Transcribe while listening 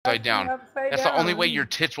upside down. That's the only way your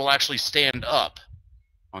tits will actually stand up.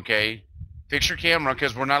 Okay? Fix your camera,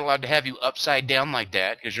 because we're not allowed to have you upside down like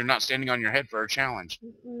that, because you're not standing on your head for our challenge.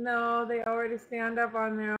 No, they already stand up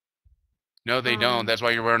on there. No, they don't. That's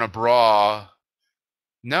why you're wearing a bra.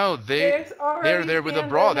 No, they're there with a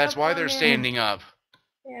bra. That's why they're standing up.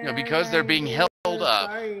 You know, because they're being held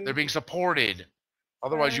up. They're being supported.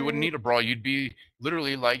 Otherwise, you wouldn't need a bra. You'd be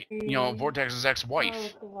literally like, you know, Vortex's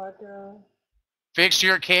ex-wife. Fix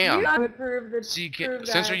your cam. See,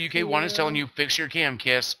 Censor UK1 is telling you, fix your cam,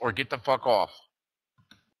 Kiss, or get the fuck off.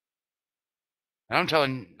 And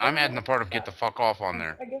I'm adding the part of get the fuck off on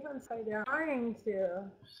there. I guess I'm trying to.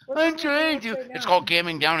 I'm trying to. It's called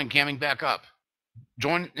camming down and camming back up.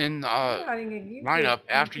 Join in line up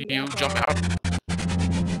after you jump out.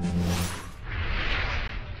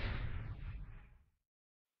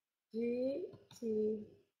 GTFO.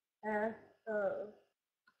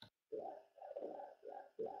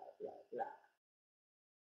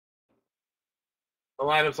 The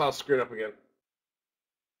lineup's all screwed up again.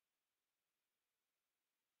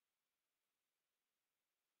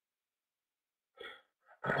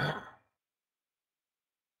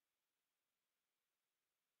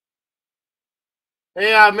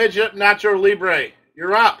 Hey, Midget Nacho Libre,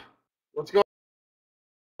 you're up. What's going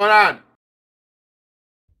on?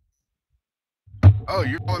 Oh,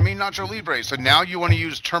 you're calling me Nacho Libre, so now you want to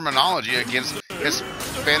use terminology against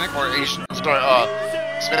Hispanic or Asian,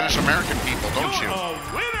 Spanish American people, don't you?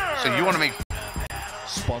 So you want to make...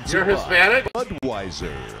 You're Hispanic?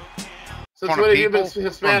 Budweiser. Since when have you been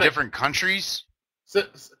Hispanic? From different countries?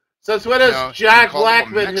 Since when is Jack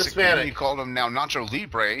Blackman Hispanic? You called him now Nacho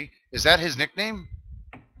Libre. Is that his nickname?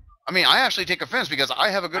 I mean, I actually take offense because I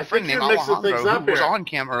have a good friend named Alejandro who was on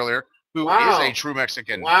cam earlier, who is a true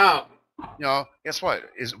Mexican. Wow. You know, guess what?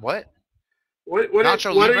 What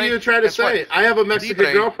are you trying to say? I have a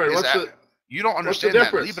Mexican girlfriend. You don't understand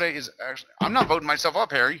that. Libre is actually... I'm not voting myself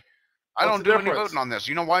up, Harry. I don't do any voting on this.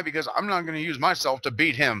 You know why? Because I'm not going to use myself to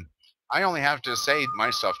beat him. I only have to say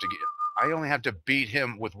myself to get... I only have to beat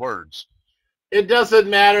him with words. It doesn't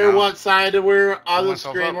matter what side we're on the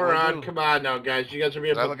screen we're on. Come on now, guys. You guys are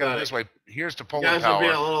being pathetic. I look at it this way. Here's to polar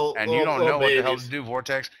power, and you don't know what the hell to do,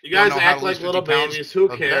 Vortex. You guys act like little babies. Who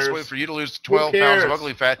cares? The best way for you to lose 12 pounds of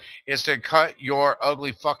ugly fat is to cut your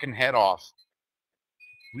ugly fucking head off.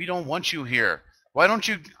 We don't want you here. Why don't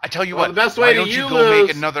you... I tell you what. The best way why don't you go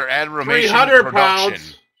make another Ad0ut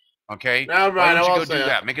production? Okay? Why don't you go do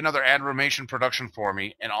that? Make another Ad0ut production for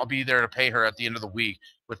me, and I'll be there to pay her at the end of the week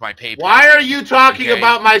with my PayPal. Why are you talking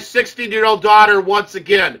about my 16-year-old daughter once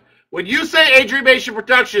again? When you say Ad0ut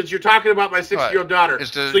Productions, you're talking about my 16-year-old daughter.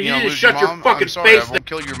 So you need to shut your fucking face. I won't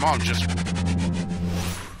kill your mom. Just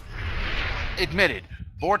admitted.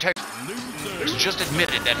 Vortex just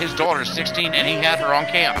admitted that his daughter is 16 and he had her on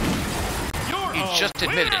cam. He just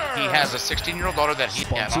admitted he has a 16-year-old daughter that he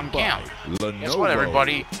had on cam. Guess what,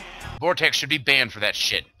 everybody? Vortex should be banned for that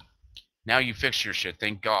shit. Now you fixed your shit,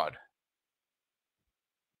 thank God.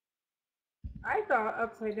 I thought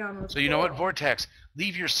upside down was So you know what, Vortex?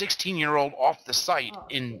 Leave your 16-year-old off the site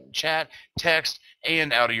in chat, text,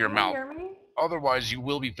 and out of your mouth. Can you hear me? Otherwise, you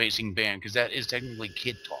will be facing ban, because that is technically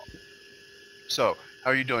kid talk. So,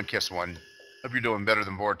 how are you doing, Kiss One? Hope you're doing better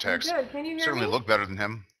than Vortex. I'm good. Can you hear Certainly me? Look better than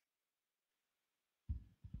him.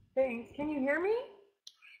 Thanks. Can you hear me?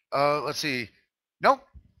 Let's see. Nope.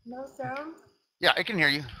 No sound? Yeah, I can hear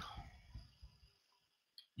you.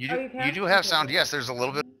 You do have sound. Yes, there's a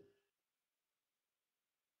little bit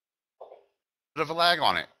of a lag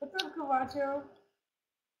on it. What's up, Cavacho?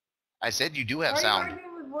 I said you do have sound. sound. Why are you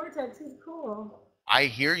arguing with Vortex? He's cool. I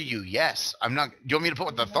hear you, yes. I'm not... Do you want me to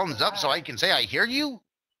put the thumbs up so I can say I hear you?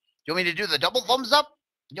 Do you want me to do the double thumbs up?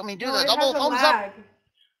 You want me to do the double thumbs up?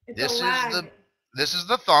 This is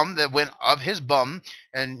the thumb that went of his bum,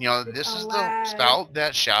 and, you know, this is the spout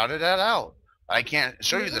that shouted that out. I can't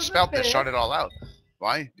show you the spout that shouted it all out.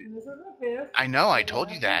 Why? I know, I told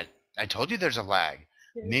you that. I told you there's a lag.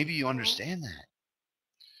 Maybe you understand that.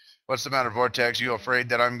 What's the matter, Vortex? You afraid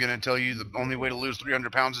that I'm going to tell you the only way to lose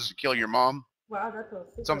 300 pounds is to kill your mom? Wow,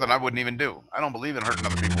 that's something I wouldn't even do. I don't believe in hurting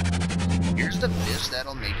other people. Here's the fist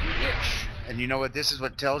that'll make you rich. And you know what? This is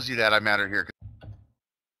what tells you that I matter here.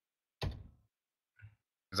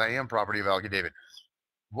 Because I am property of Alki David.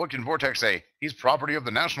 What can Vortex say? He's property of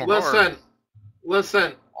the National Guard.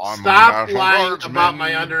 Listen. Stop lying about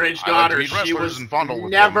my underage daughter. She was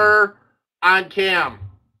never on cam.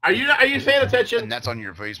 Are you paying attention? And that's on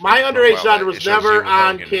your Facebook. My underage daughter was never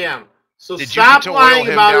on cam. So stop lying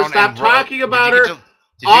about her. Stop talking about her.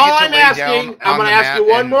 All I'm asking, I'm going to ask you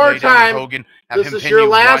one more time. This is your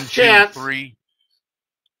last chance.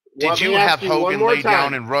 Did you have Hogan lay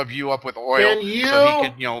down and rub you up with oil so he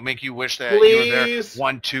could, make you wish that you were there?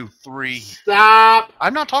 1, 2, 3. Stop.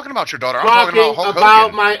 I'm not talking about your daughter. I'm talking about Hulk Hogan.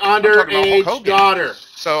 About my underage daughter.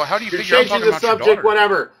 So how do you figure I'm talking about your daughter? Changing the subject,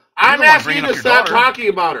 whatever. I'm asking you to stop talking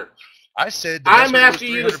about her. I said I'm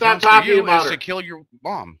asking you to stop talking about her. To kill your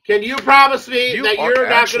mom. Can you promise me that you're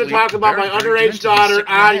not going to talk about my underage daughter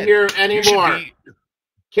on here anymore?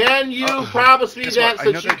 Can you promise me that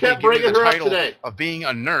since you kept bringing her up today? Of being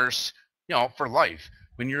a nurse, for life.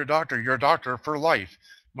 When you're a doctor for life.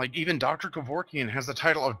 Like, even Dr. Kevorkian has the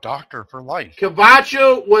title of doctor for life.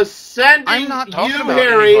 Ab0ut was sending you,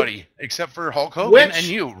 Harry, anybody except for Hulk Hogan and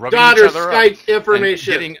you rubbing each other Skype up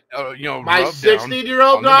information. Getting, my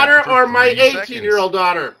 16-year-old daughter or my 18-year-old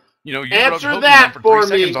daughter? You answer that for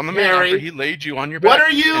me, on the Harry. After he laid you on your back. What are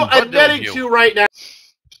you admitting to right now?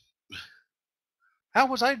 How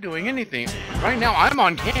was I doing anything? Right now, I'm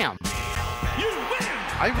on cam.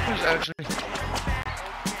 I was actually...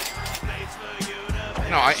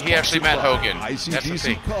 No, he actually met Hogan. That's the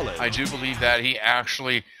thing. I do believe that he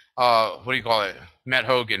actually, met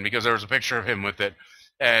Hogan, because there was a picture of him with it.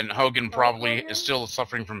 And Hogan probably is still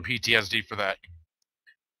suffering from PTSD for that.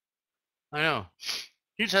 I know.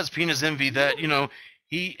 He just has penis envy that,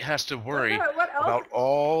 he has to worry about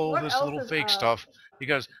all this little fake stuff.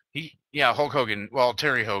 Because Hulk Hogan, well,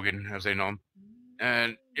 Terry Hogan, as they know him.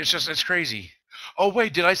 And it's crazy. Oh,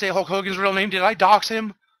 wait, did I say Hulk Hogan's real name? Did I dox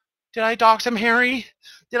him? Did I dox him, Harry?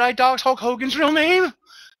 Did I dox Hulk Hogan's real name?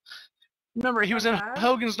 Remember, he was in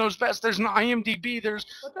Hogan's Knows Best. There's an IMDb. There's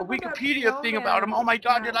a Wikipedia thing about him. Oh, my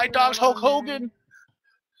God, did I dox Hulk Hogan?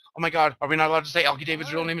 Oh, my God, are we not allowed to say Alki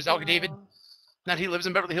David's real name is Alki David? That he lives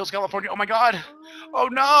in Beverly Hills, California. Oh, my God. Oh,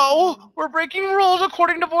 no. We're breaking rules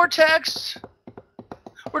according to Vortex.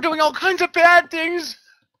 We're doing all kinds of bad things.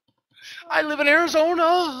 I live in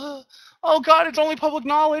Arizona. Oh, God, it's only public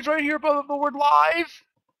knowledge right here, but we're live.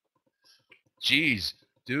 Jeez,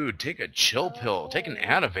 dude, take a chill pill. Take an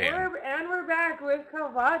Ativan. And we're back with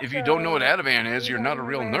Ab0ut. If you don't know what Ativan is, you're not a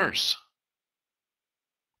real nurse.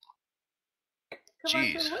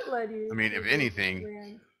 Jeez. I mean, if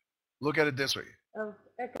anything, look at it this way.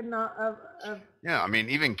 Yeah, I mean,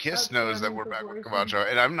 even Kiss knows that we're back with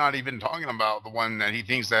Ab0ut, and I'm not even talking about the one that he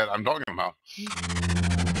thinks that I'm talking about.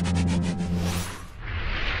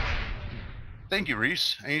 Thank you,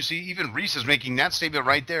 Reese. And you see, even Reese is making that statement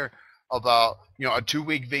right there about, a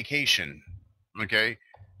 2-week vacation. Okay?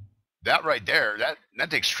 That right there, that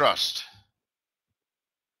takes trust.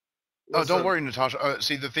 Oh, don't worry, Natasha.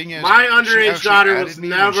 See, the thing is, my underage daughter was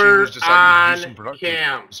never on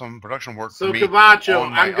cam. Some production work so for me. So,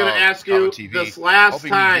 Ab0ut, I'm going to ask you this last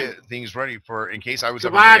time. Get things ready for, in case I was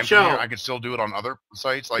ever banned from here, I could still do it on other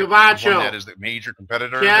sites. Like Ab0ut, one that is the major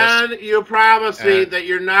competitor. Can you promise me that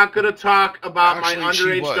you're not going to talk about my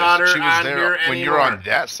underage daughter on here anymore? When you're on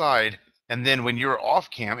that side, and then when you're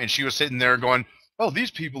off cam, and she was sitting there going, "Oh,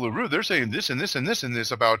 these people are rude. They're saying this and this and this and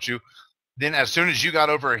this about you." Then as soon as you got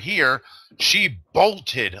over here, she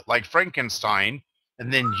bolted like Frankenstein,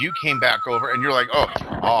 and then you came back over, and you're like, "Oh,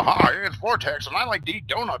 hi, it's Vortex, and I like to eat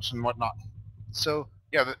donuts and whatnot." So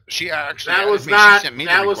she actually that was not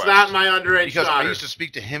my underage because daughter. I used to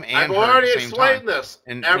speak to him and I've her already at the same explained time. this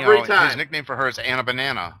And every time. His nickname for her is Anna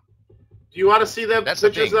Banana. Do you want to see them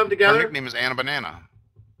pictures of them together? Her nickname is Anna Banana.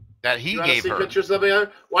 That he gave her. Pictures of them?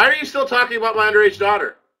 Why are you still talking about my underage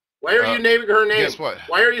daughter? Why are you naming her name? Guess what?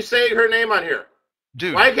 Why are you saying her name on here?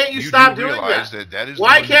 Dude, why can't you stop doing that? That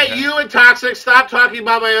why can't you and Toxic stop talking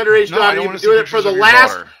about my underage daughter? You've been doing it for the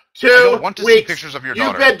last 2 weeks. Pictures of your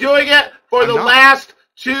daughter. You've been doing it for the last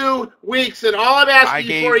 2 weeks, and all I'm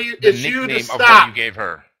asking for you is you to stop. Of what you gave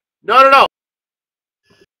her. No.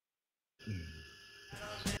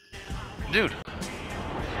 Dude.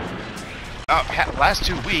 Last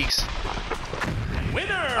 2 weeks.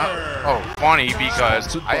 Winner! Funny,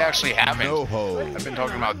 because I actually haven't. I've been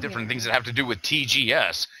talking about different things that have to do with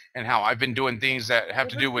TGS, and how I've been doing things that have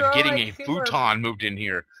to do with getting a futon moved in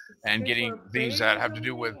here, and getting things that have to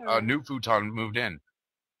do with a new futon moved in.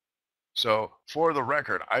 So, for the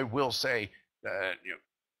record, I will say that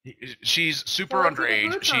she's super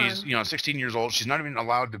underage. She's 16 years old. She's not even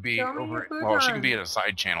allowed to be over. Well, she can be in a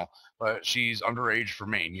side channel, but she's underage for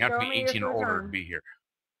Maine. You have to be 18 or older to be here.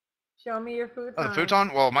 Show me your futon. The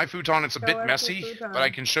futon? Well, my futon, it's a bit messy, but I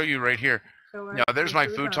can show you right here. There's my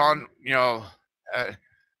futon,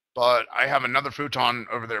 but I have another futon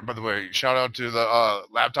over there. By the way, shout out to the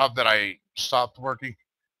laptop that I stopped working.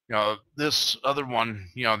 This other one,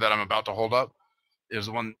 that I'm about to hold up is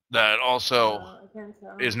one that also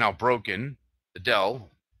is now broken, the Dell.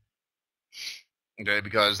 Okay,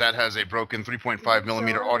 because that has a broken 3.5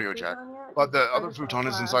 millimeter audio jack. But the other futon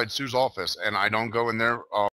is inside Sue's office, and I don't go in there